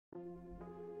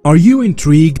Are you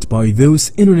intrigued by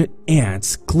those internet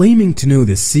ads claiming to know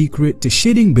the secret to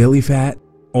shedding belly fat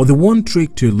or the one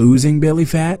trick to losing belly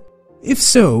fat? If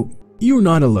so, you're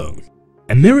not alone.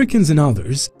 Americans and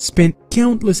others spend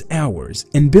countless hours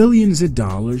and billions of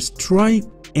dollars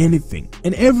trying anything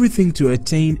and everything to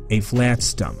attain a flat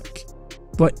stomach.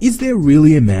 But is there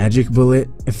really a magic bullet,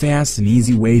 a fast and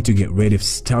easy way to get rid of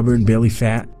stubborn belly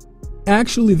fat?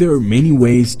 Actually, there are many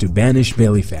ways to banish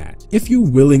belly fat if you're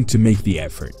willing to make the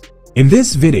effort. In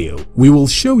this video, we will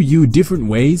show you different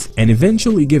ways and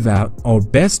eventually give out our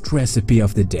best recipe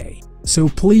of the day. So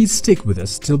please stick with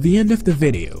us till the end of the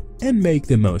video and make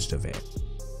the most of it.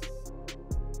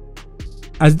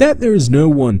 As that there is no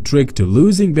one trick to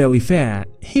losing belly fat,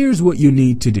 here's what you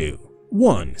need to do.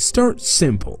 1. Start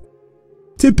simple.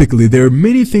 Typically, there are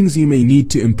many things you may need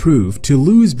to improve to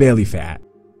lose belly fat.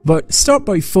 But start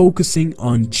by focusing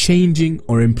on changing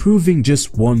or improving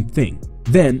just one thing.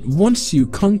 Then, once you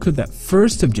conquer that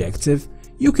first objective,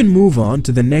 you can move on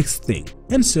to the next thing,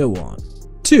 and so on.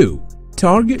 2.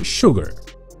 Target sugar.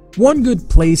 One good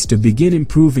place to begin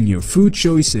improving your food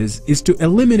choices is to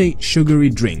eliminate sugary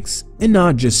drinks, and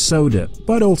not just soda,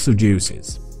 but also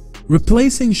juices.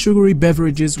 Replacing sugary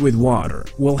beverages with water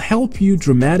will help you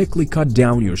dramatically cut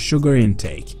down your sugar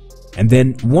intake. And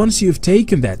then, once you've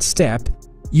taken that step,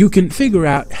 you can figure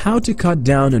out how to cut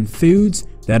down on foods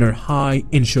that are high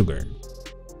in sugar.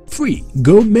 3.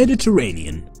 Go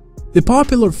Mediterranean. The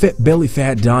popular belly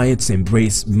fat diets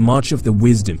embrace much of the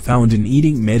wisdom found in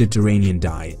eating Mediterranean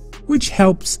diet, which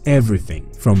helps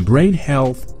everything from brain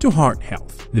health to heart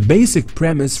health. The basic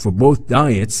premise for both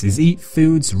diets is eat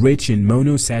foods rich in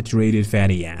monosaturated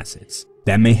fatty acids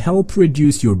that may help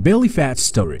reduce your belly fat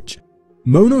storage.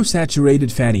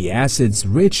 Monosaturated fatty acids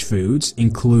rich foods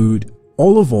include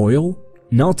olive oil,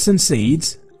 nuts and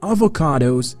seeds,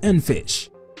 avocados, and fish.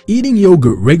 Eating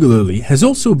yogurt regularly has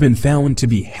also been found to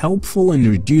be helpful in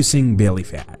reducing belly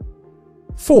fat.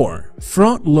 4.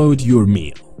 Front load your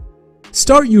meal.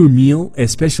 Start your meal,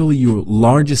 especially your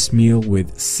largest meal,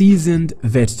 with seasoned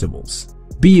vegetables,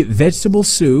 be it vegetable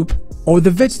soup or the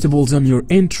vegetables on your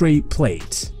entree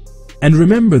plate. And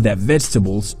remember that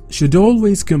vegetables should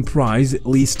always comprise at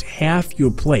least half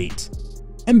your plate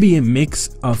and be a mix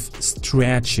of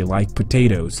stretchy like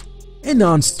potatoes and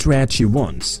non-stretchy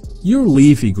ones, your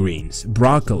leafy greens,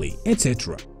 broccoli,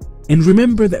 etc. And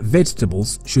remember that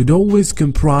vegetables should always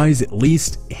comprise at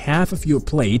least half of your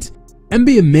plate and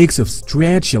be a mix of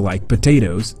stretchy like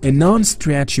potatoes and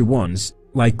non-stretchy ones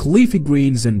like leafy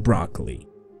greens and broccoli.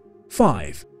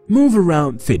 5. Move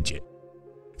around fidget.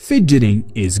 Fidgeting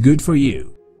is good for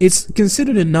you. It's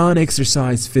considered a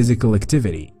non-exercise physical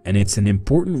activity, and it's an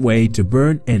important way to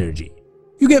burn energy.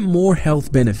 You get more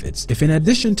health benefits if, in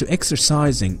addition to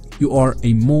exercising, you are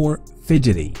a more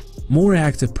fidgety, more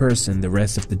active person the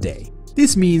rest of the day.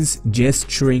 This means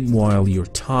gesturing while you're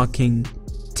talking,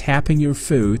 tapping your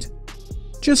foot,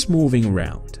 just moving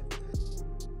around.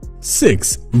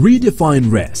 6.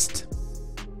 Redefine rest.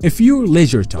 If your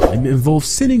leisure time involves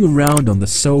sitting around on the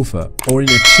sofa or in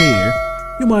a chair,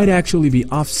 you might actually be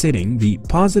offsetting the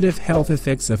positive health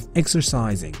effects of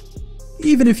exercising,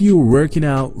 even if you're working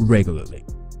out regularly.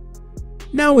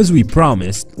 Now, as we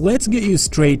promised, let's get you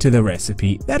straight to the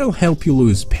recipe that'll help you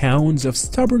lose pounds of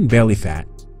stubborn belly fat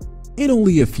in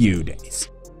only a few days.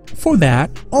 For that,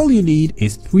 all you need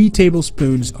is 3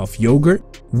 tablespoons of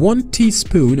yogurt, 1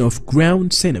 teaspoon of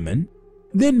ground cinnamon,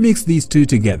 then mix these two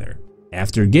together.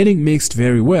 After getting mixed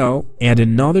very well, add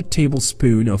another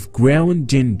tablespoon of ground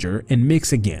ginger and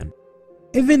mix again.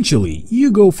 Eventually,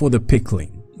 you go for the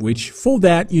pickling, which for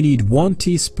that you need 1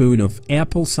 teaspoon of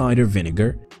apple cider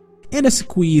vinegar and a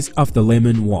squeeze of the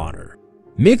lemon water.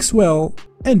 Mix well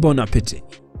and bon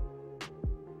appetit!